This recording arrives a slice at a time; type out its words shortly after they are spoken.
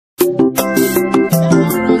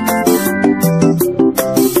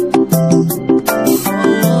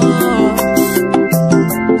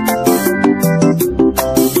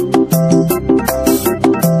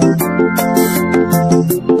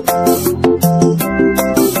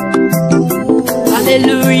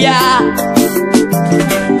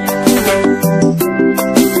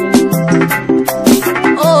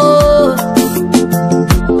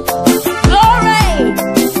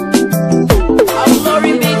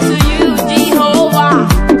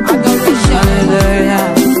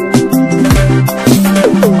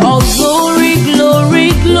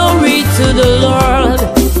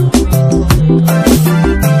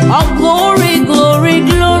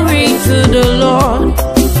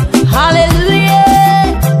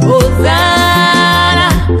Oh,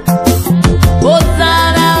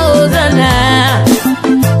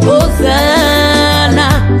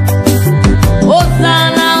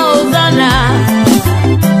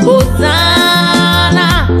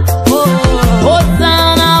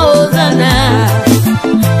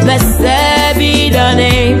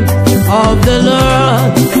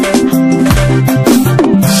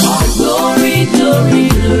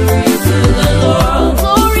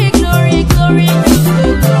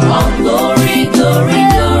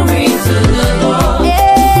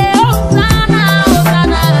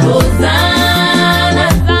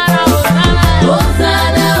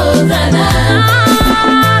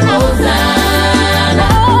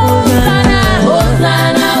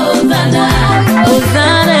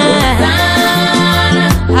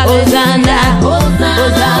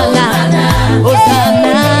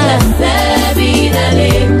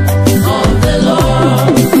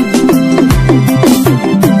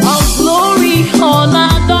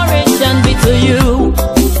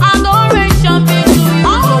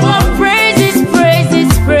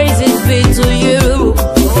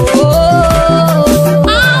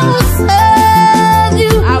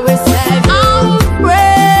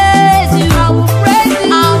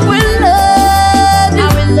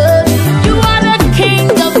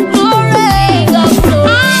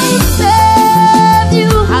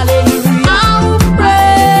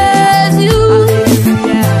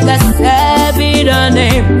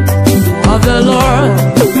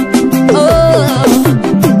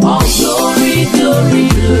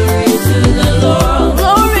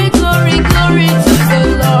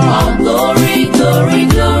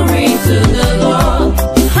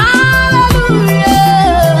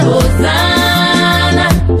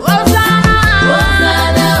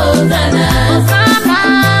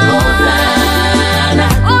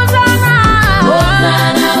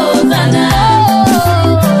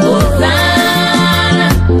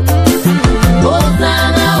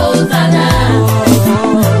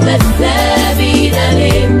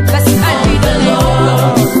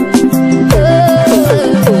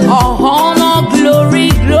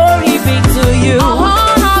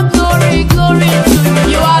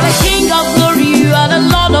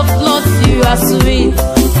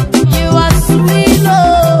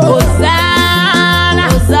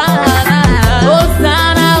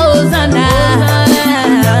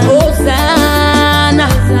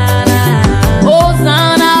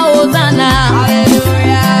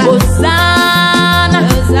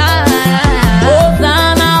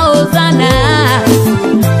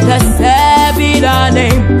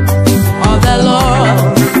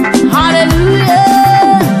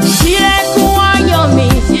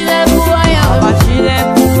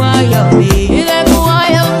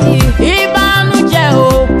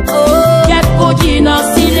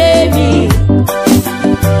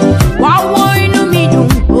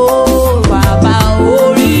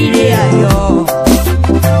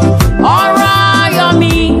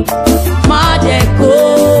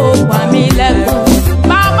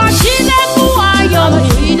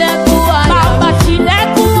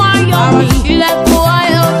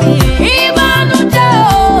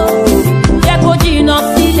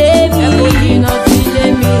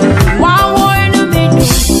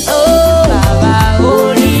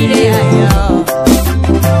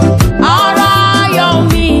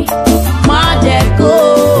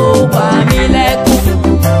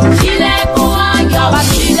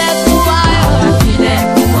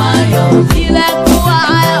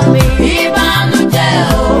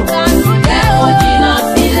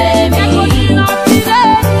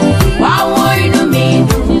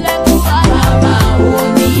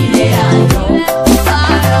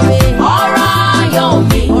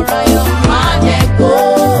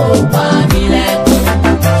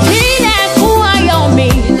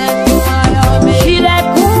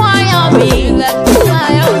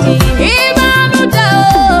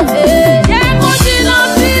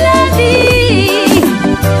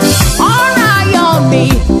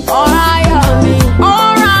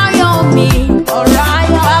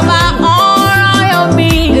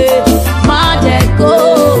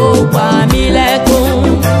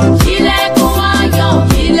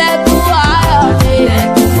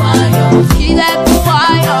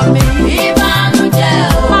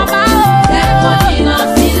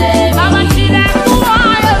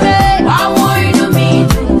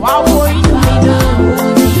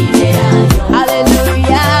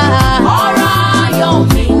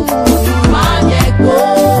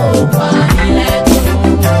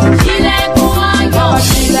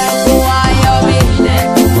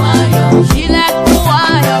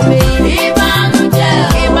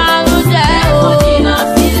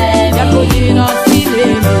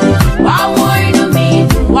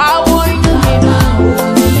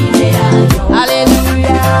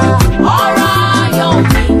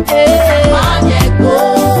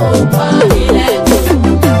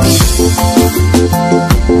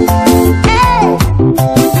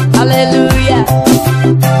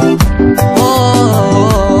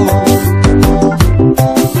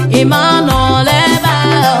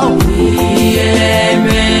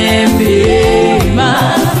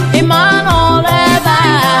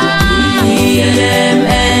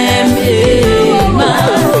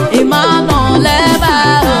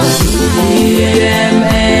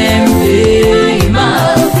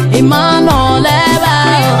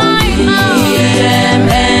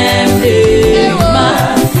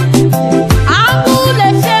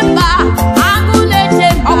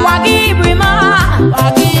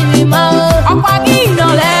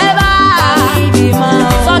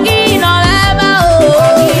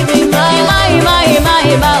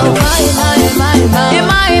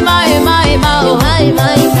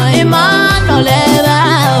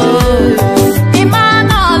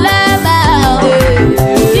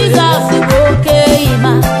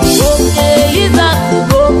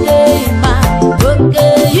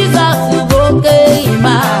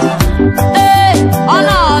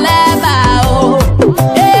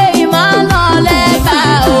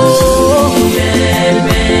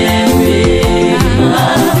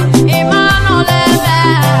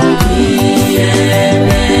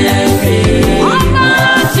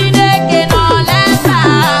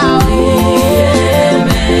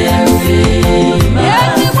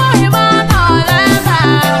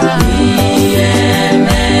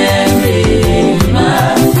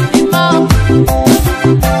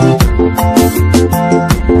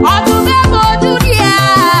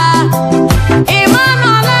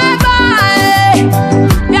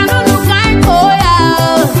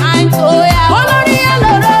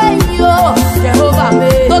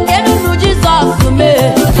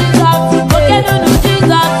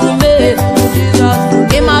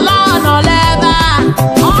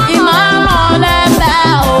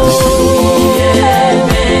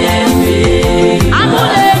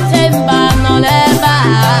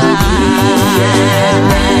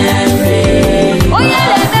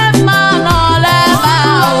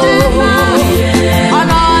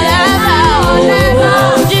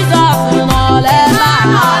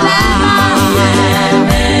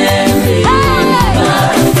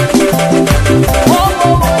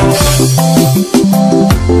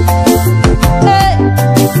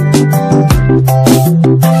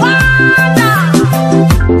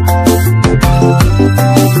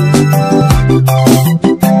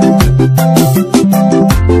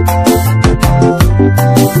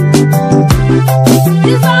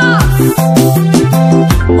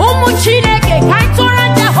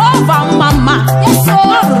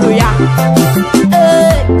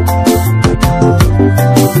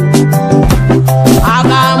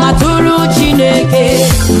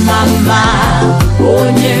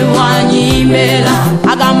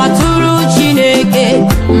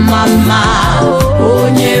 mama,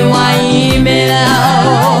 onye nwanyị imela.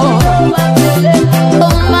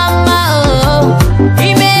 Oh mama, oh,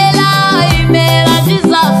 imela, imela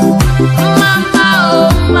Jesus. Mama, oh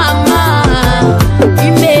mama,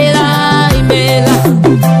 imela, imela.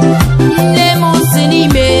 Nemusi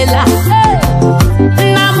imela,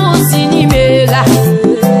 namusi imela.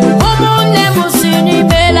 Omo nemusi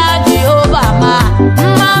imela Jehovah ma.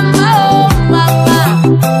 Mama, oh mama,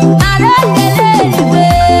 narekeleliwe.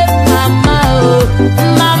 Mama, oh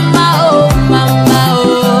mama, oh mama,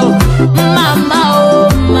 oh mama, oh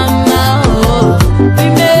mama, oh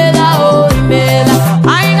imela, oh imela.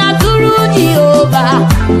 Ainga turu Jehovah,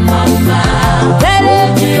 mama, kele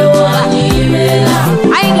Jehovah imela.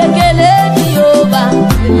 Ainga kele Jehovah,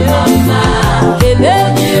 mama, kele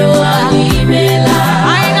Jehovah imela.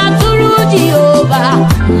 Ainga turu Jehovah,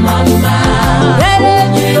 mama, kele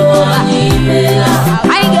Jehovah imela.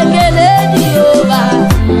 Ainga kele Jehovah,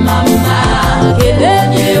 mama, kele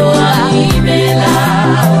Jehovah imela.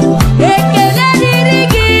 Ekele diri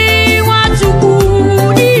gị Nwachukwu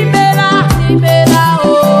n'imela, imela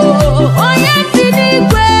oh. Onye si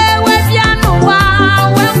n'igwe wee bịa n'ụwa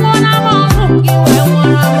wee nwụọra m ọnwụ gị wee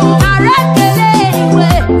nwụọra m ọnwụ. Nara ekele iwe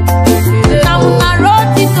na nara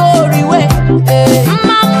otito oriwe.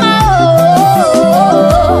 Mama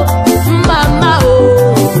oh, mama oh,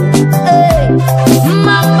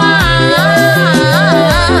 mama,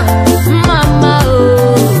 mama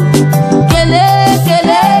oh. Kele,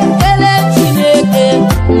 kele, kele Chineke,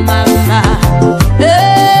 mama.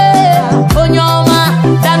 Onye ọma,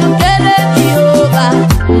 danụ kele Jehovah,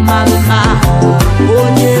 mama.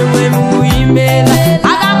 Onye nwe m imela,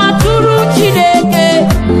 aga m atụrụ Chineke,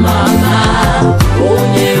 mama.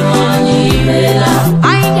 Onye nwe anyị imela,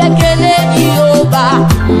 anyị ga-ekele Jehovah,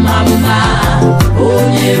 mama.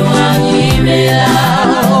 Onye nwe anyị imela.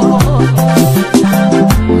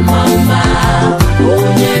 Mama,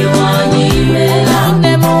 onye nwanyị imela.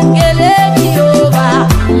 Nne m kele Jehovah,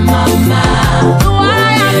 mama.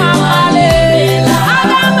 Tụwara ya mama imela.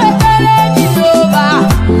 Aga m ekele Jehovah,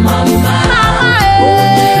 mama.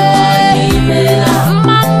 Onye nwanyị imela.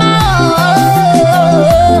 Mama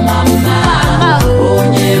oh, mama.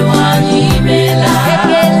 Onye nwanyị imela.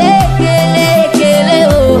 Ekele, ekele, ekele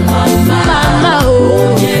oh, mama.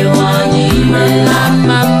 Onye nwanyị imela.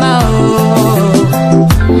 Mama oh.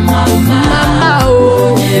 Mama, oh,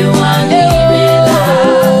 onye nwanyị imela.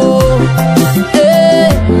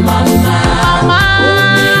 Mama,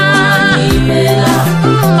 onye nwanyị imela.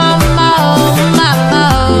 Mama, oh, mama,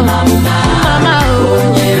 oh, mama,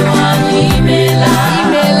 onye nwanyị imela.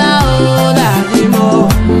 Imela, oh, daddy mo.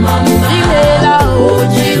 Imela, oh,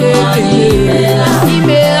 Chineke.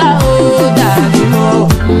 Imela, oh, daddy mo.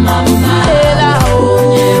 Imela, oh,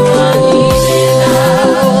 onye nwanyị imela.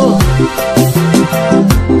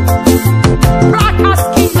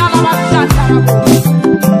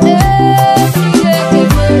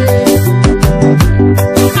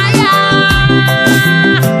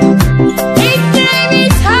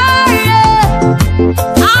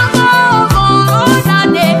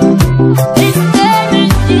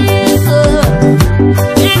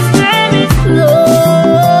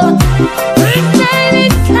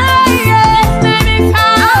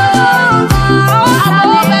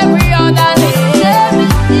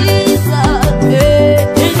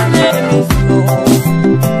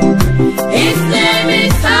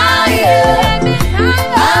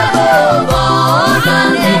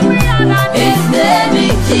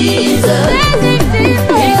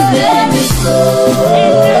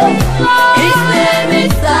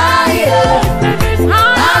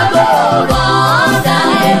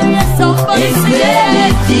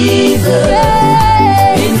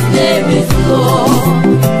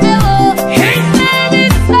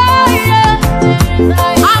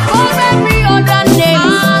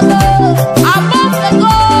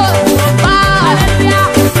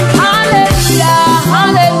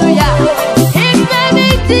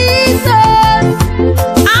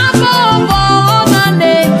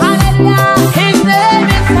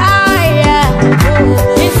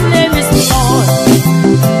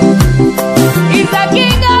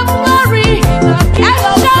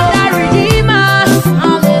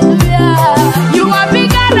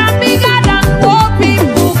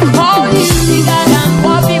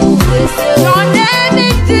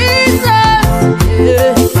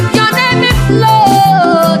 Your name is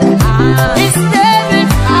Lord. His name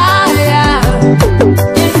is higher.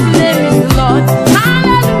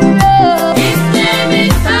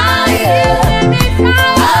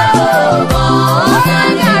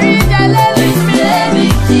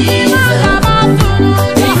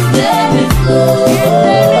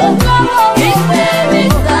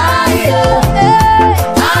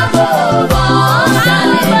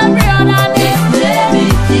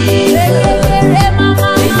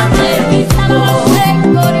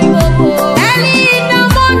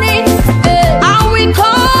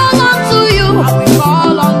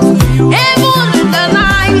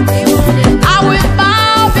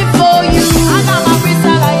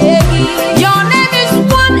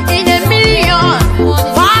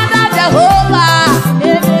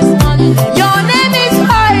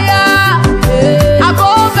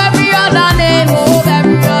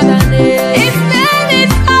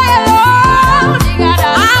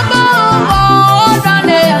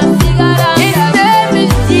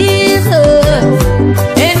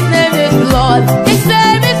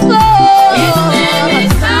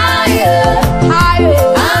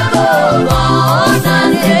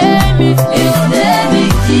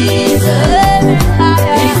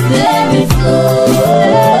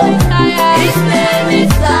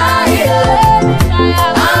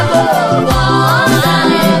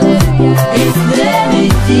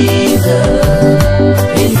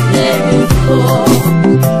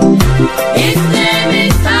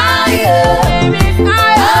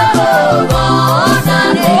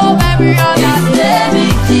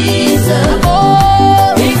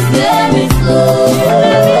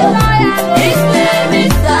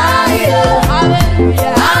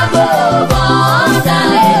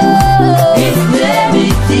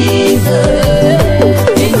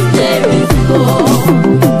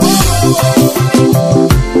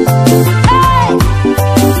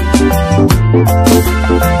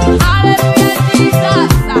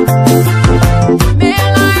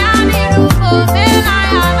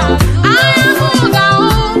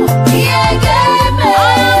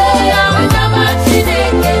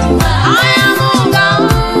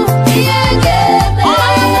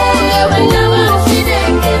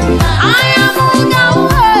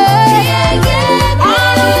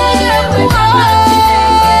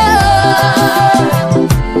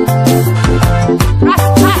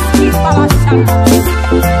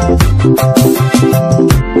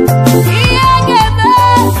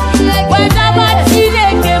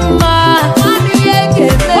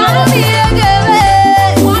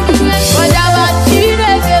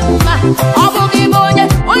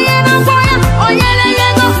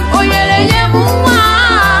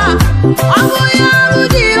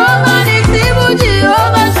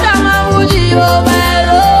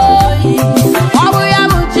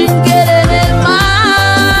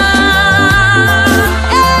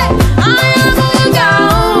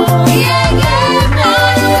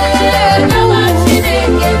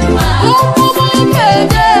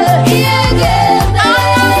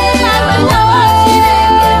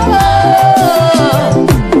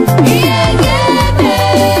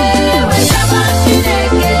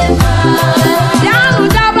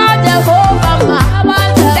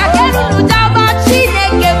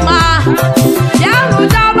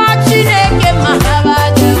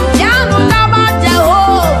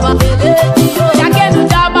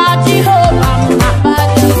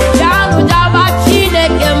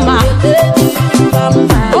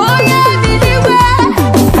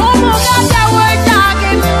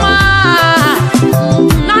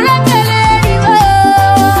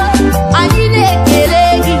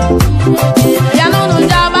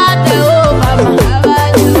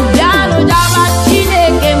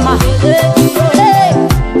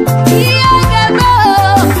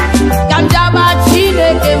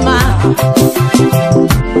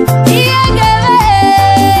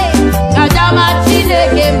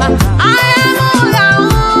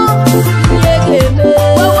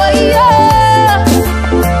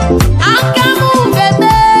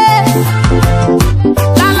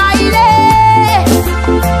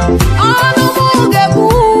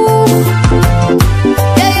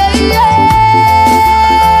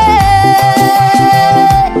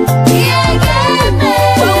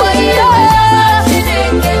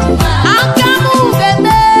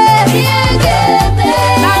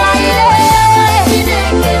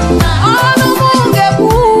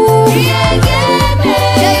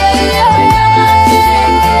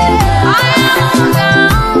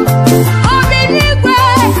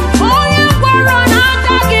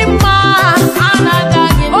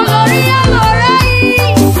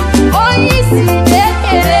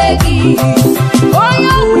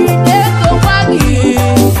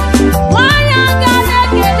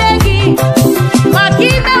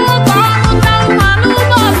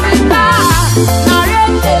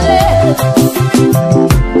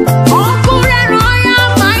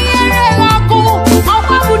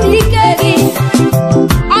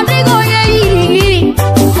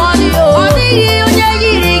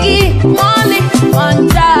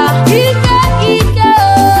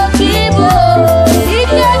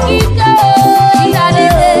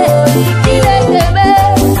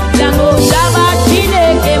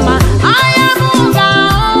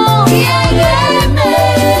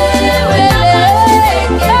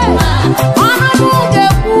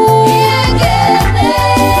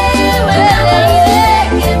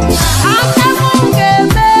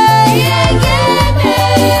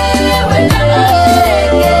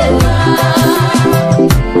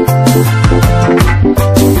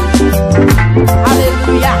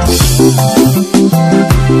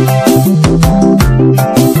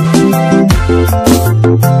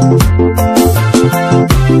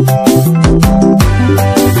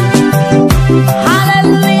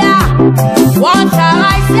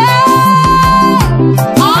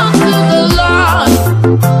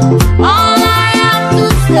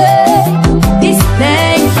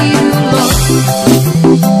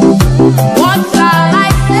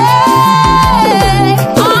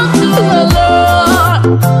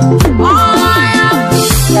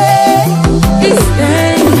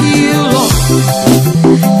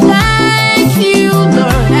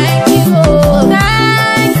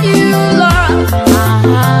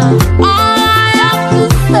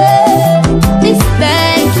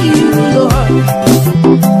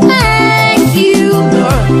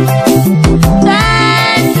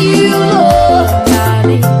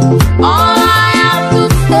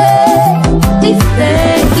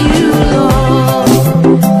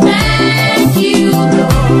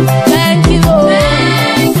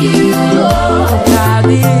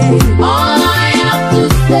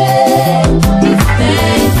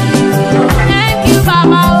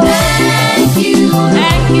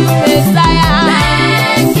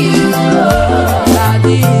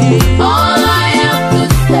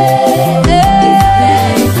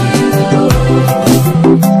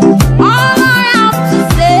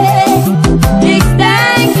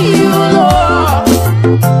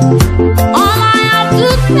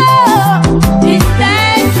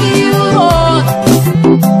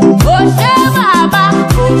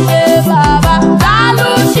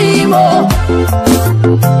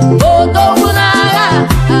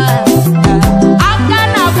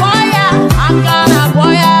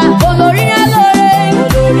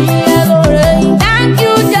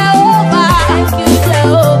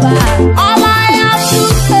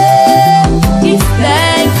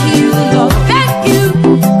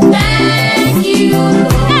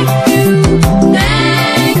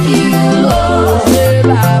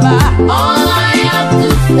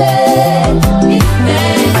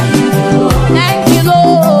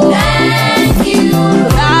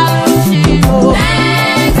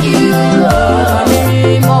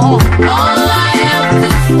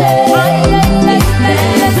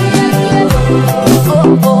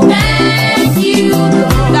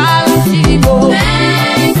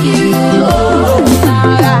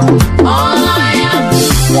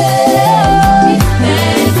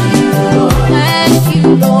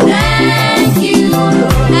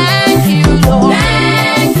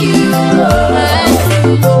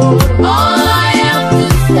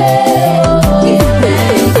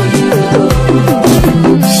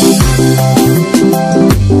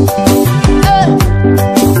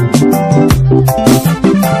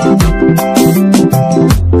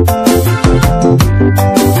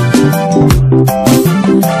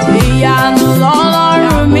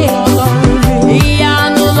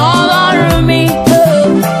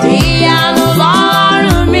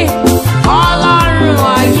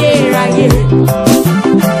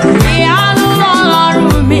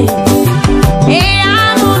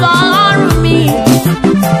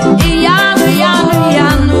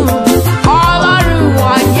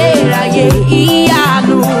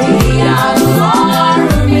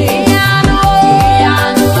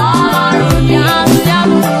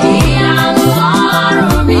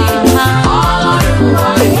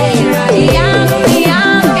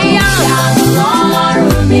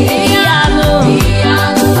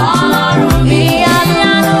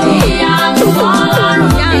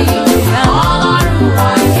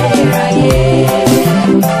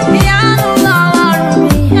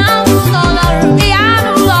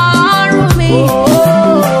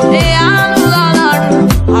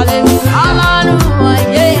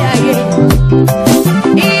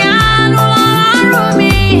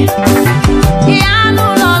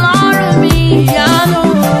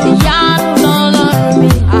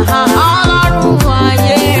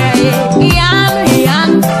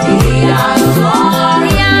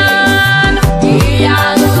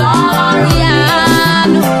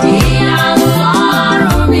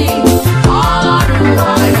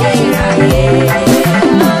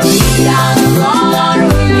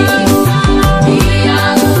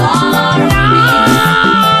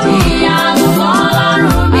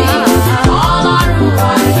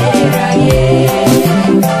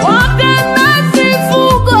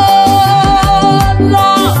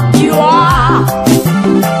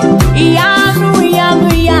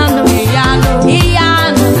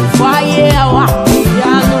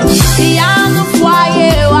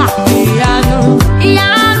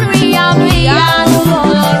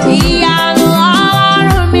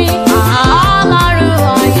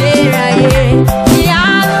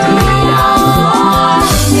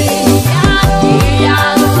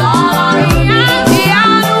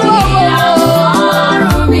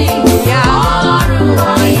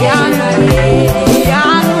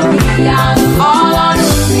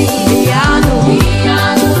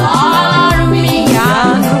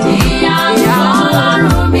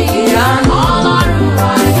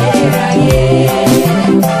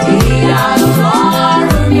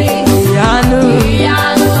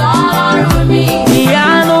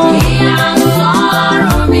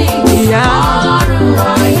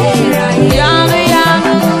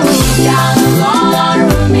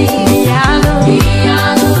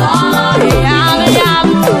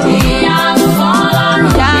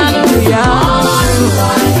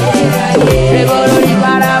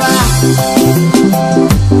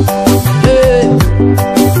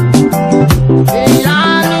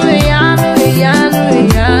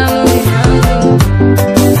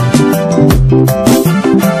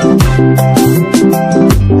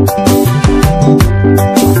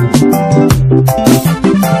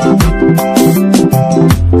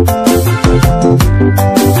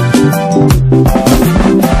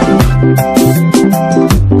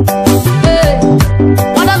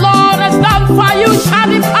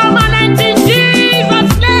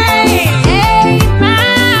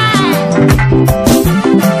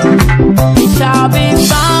 It shall be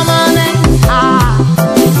permanent. Ah,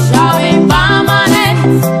 it shall be permanent.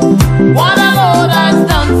 What the Lord has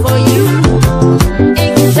done for you,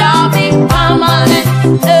 it shall be permanent.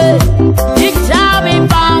 It shall be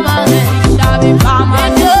permanent. It shall be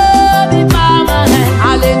permanent. It shall be permanent.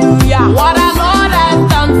 Hallelujah. What the Lord has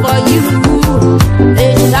done for you,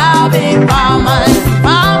 it shall be permanent.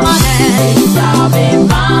 Permanent. It shall be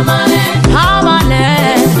permanent.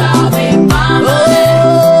 Permanent. It shall be permanent.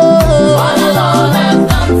 Oh, what the Lord has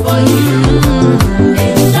done for you,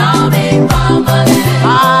 it shall be permanent.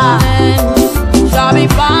 It shall be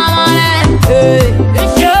permanent. It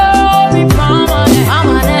shall be permanent.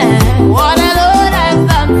 Permanent. What the Lord has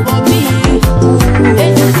done for me,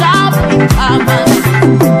 it shall be permanent.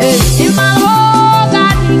 In my Lord,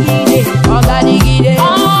 God digide, oh God digide, oh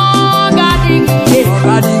God digide, oh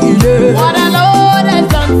God digide. What the Lord has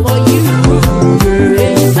done for you,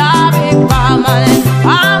 it shall be permanent.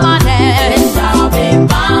 Permanent. It shall be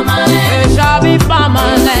permanent. It shall be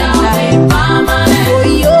permanent. It shall be permanent. For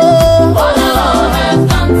you, what the Lord has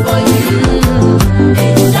done for you,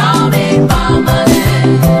 it shall be permanent.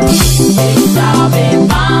 It shall be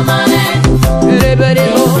permanent.